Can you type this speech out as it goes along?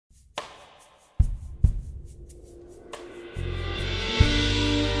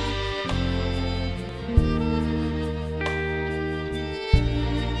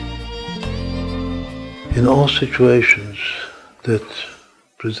In all situations that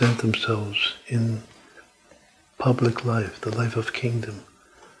present themselves in public life, the life of kingdom.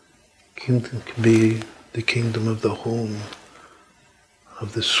 Kingdom can be the kingdom of the home,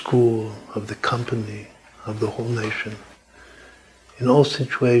 of the school, of the company, of the whole nation. In all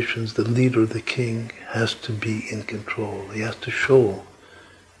situations, the leader, the king, has to be in control. He has to show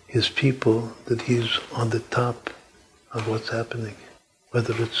his people that he's on the top of what's happening,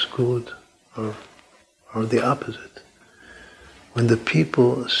 whether it's good or the opposite. When the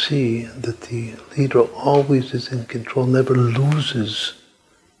people see that the leader always is in control, never loses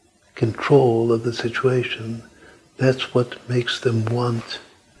control of the situation, that's what makes them want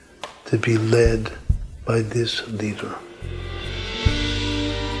to be led by this leader.